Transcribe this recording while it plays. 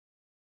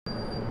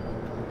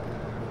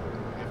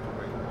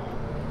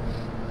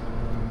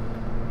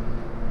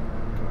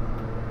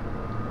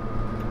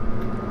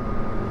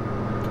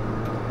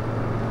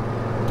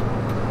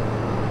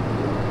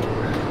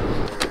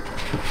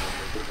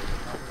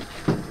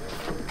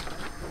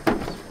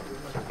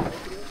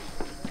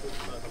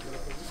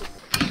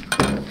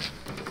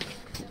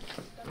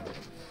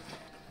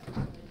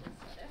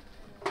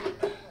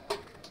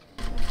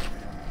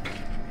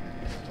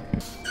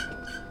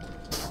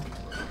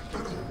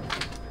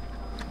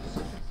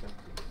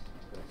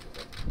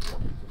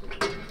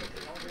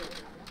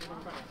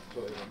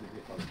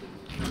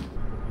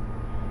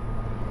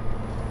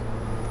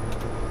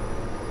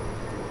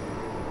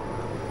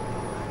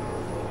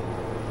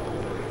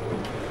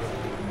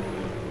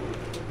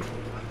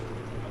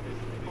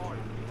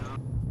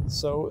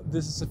So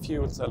this is a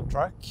fuel cell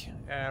truck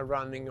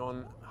running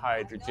on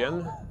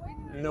hydrogen,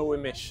 no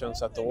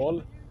emissions at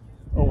all,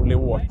 only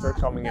water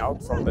coming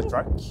out from the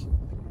truck.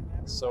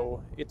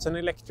 So it's an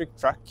electric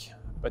truck,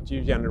 but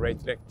you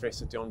generate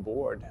electricity on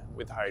board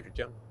with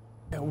hydrogen.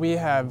 We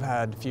have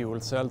had fuel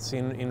cells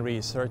in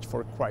research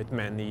for quite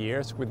many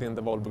years within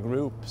the Volvo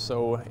Group,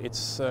 so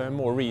it's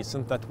more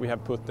recent that we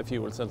have put the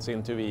fuel cells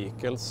into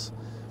vehicles.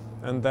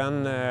 And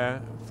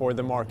then for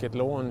the market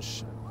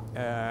launch,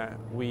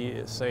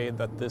 we say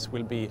that this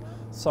will be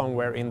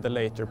somewhere in the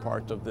later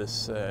part of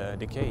this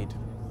decade.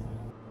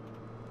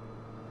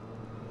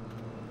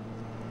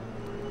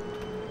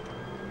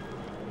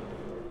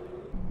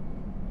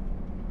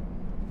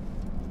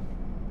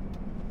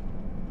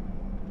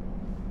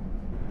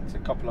 It's a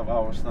couple of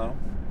hours now.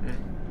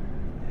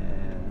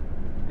 And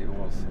we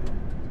also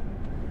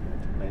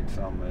made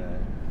some...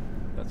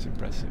 That's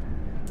impressive.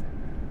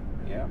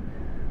 Yeah.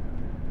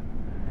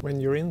 When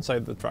you're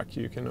inside the truck,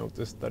 you can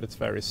notice that it's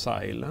very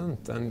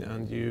silent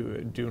and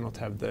you do not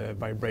have the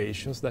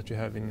vibrations that you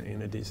have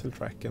in a diesel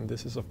truck. And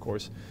this is, of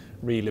course,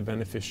 really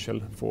beneficial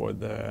for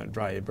the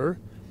driver,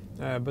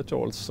 but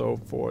also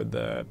for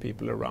the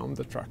people around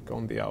the truck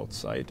on the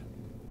outside.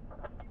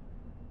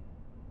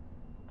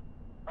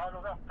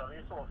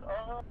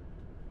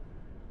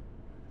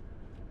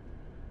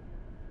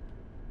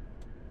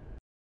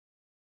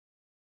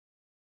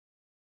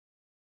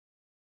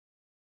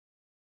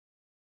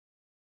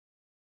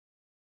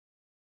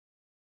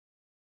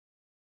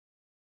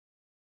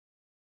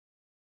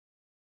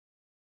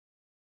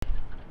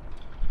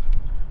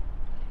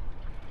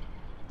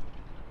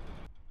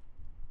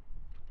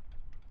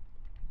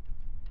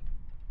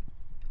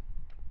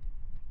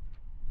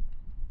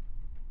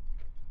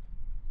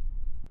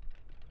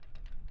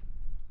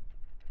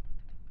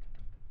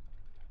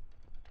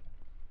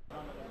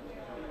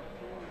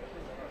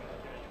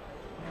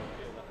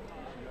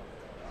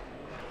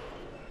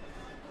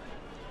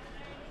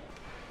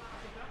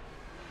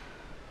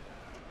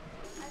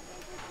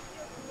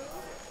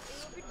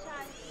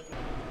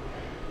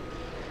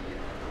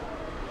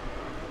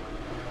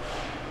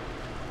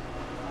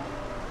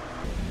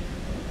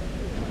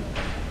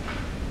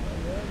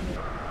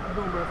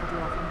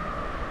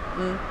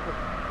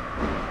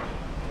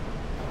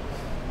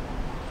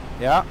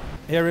 Yeah,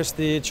 here is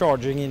the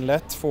charging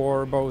inlet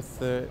for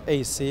both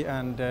AC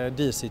and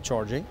DC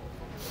charging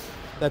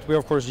that we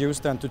of course use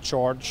then to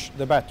charge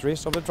the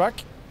batteries of the truck.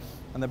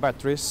 And the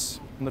batteries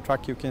on the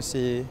truck you can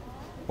see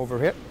over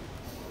here.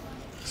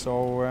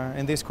 So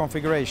in this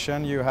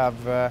configuration you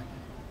have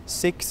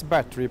 6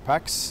 battery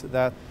packs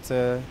that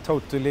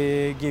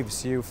totally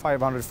gives you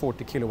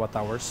 540 kilowatt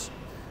hours.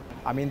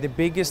 I mean, the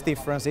biggest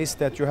difference is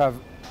that you have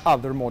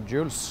other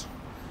modules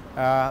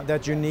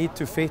that you need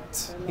to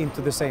fit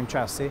into the same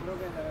chassis,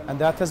 and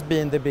that has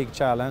been the big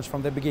challenge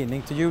from the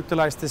beginning, to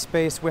utilize the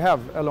space we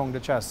have along the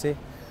chassis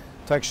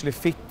to actually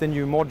fit the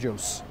new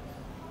modules.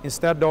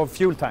 Instead of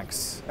fuel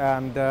tanks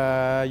and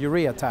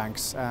urea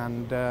tanks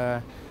and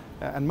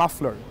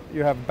muffler,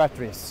 you have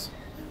batteries,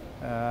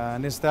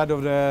 and instead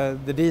of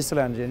the diesel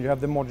engine you have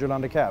the module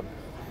under cab.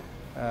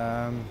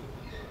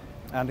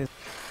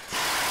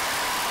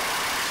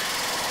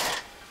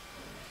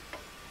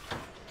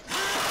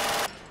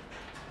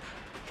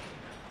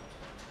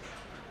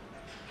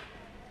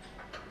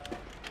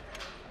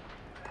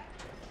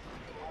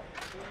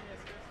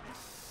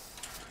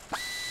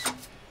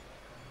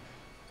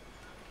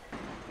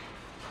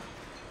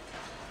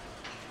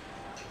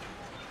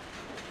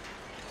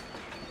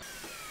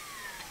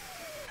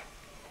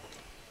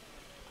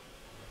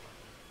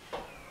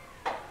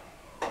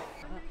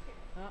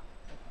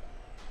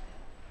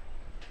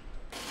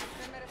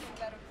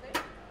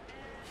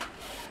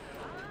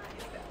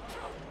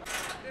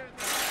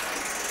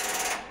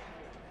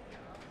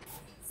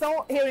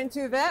 So here in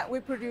Tuve, we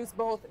produce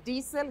both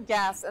diesel,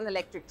 gas and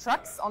electric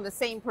trucks on the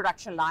same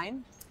production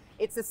line.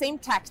 It's the same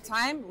takt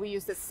time, we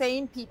use the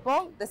same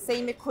people, the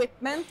same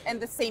equipment and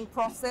the same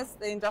process,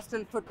 the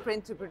industrial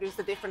footprint to produce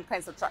the different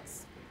kinds of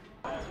trucks.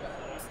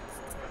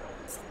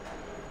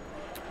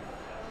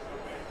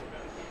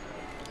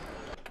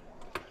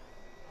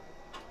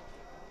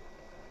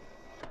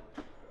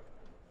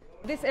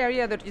 This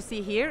area that you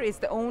see here is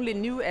the only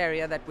new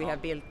area that we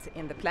have built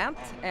in the plant.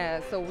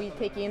 So we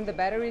take in the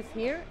batteries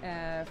here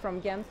from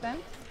Gothenburg,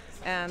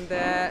 and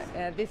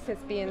this has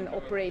been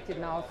operated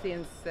now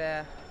since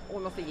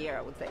almost a year,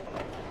 I would say.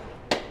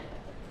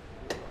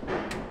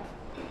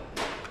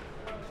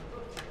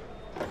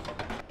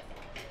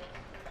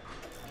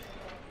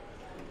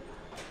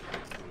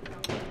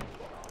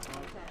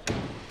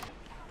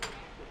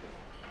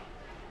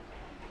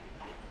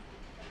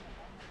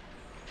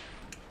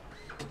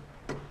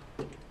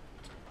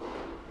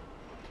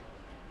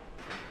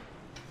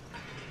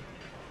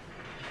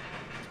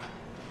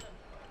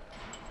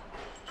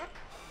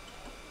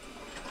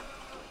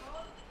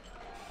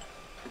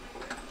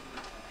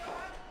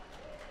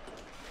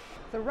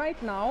 So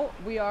right now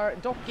we are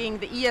docking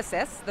the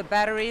ESS, the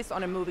batteries,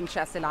 on a moving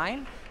chassis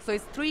line. So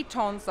it's 3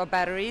 tons of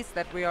batteries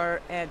that we are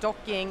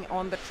docking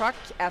on the truck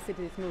as it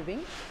is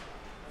moving.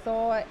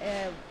 So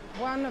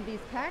one of these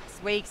packs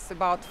weighs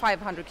about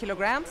 500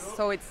 kilograms,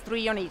 so it's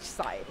 3 on each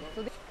side.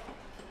 So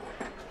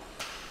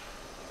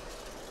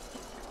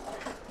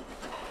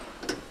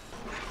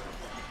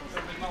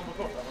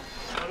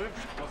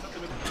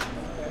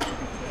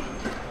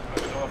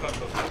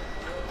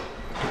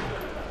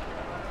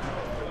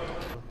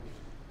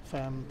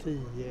Fem,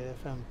 10,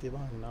 50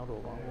 vagnar då,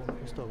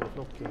 och större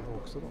flockor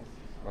också då.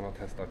 Man har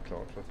testat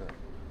klart så att säga.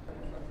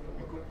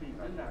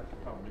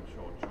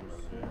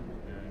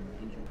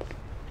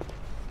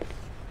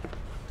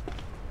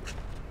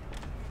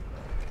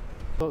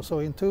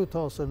 So in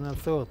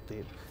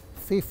 2030,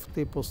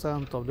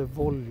 50% of the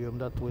volume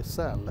that we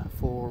sell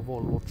for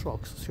Volvo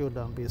Trucks should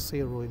then be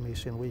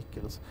zero-emission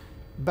vehicles,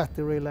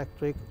 battery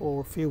electric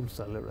or fuel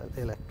cell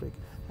electric.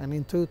 And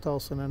in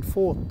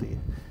 2040,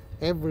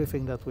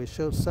 everything that we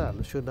should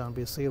sell should then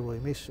be zero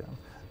emission.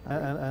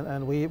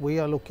 And we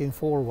are looking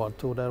forward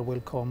to there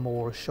will come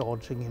more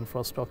charging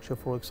infrastructure,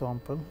 for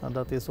example, and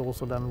that is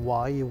also then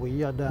why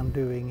we are then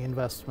doing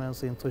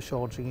investments into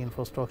charging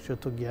infrastructure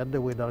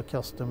together with our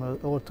customers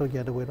or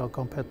together with our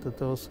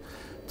competitors,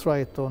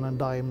 Triton and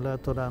Daimler,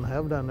 to then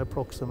have then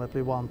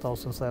approximately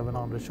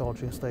 1,700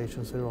 charging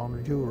stations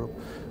around Europe.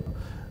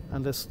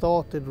 And they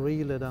started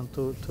really then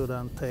to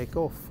then take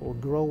off or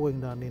growing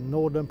then in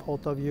northern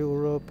part of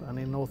Europe and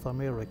in North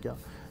America.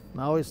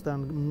 Now it's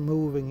then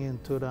moving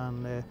into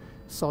then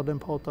southern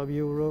part of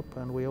Europe,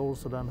 and we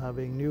also then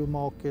having new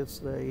markets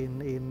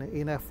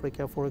in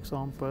Africa, for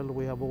example.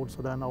 We have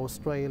also then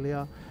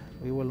Australia.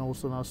 We will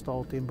also now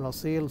start in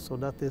Brazil, so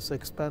that is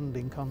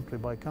expanding country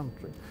by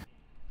country.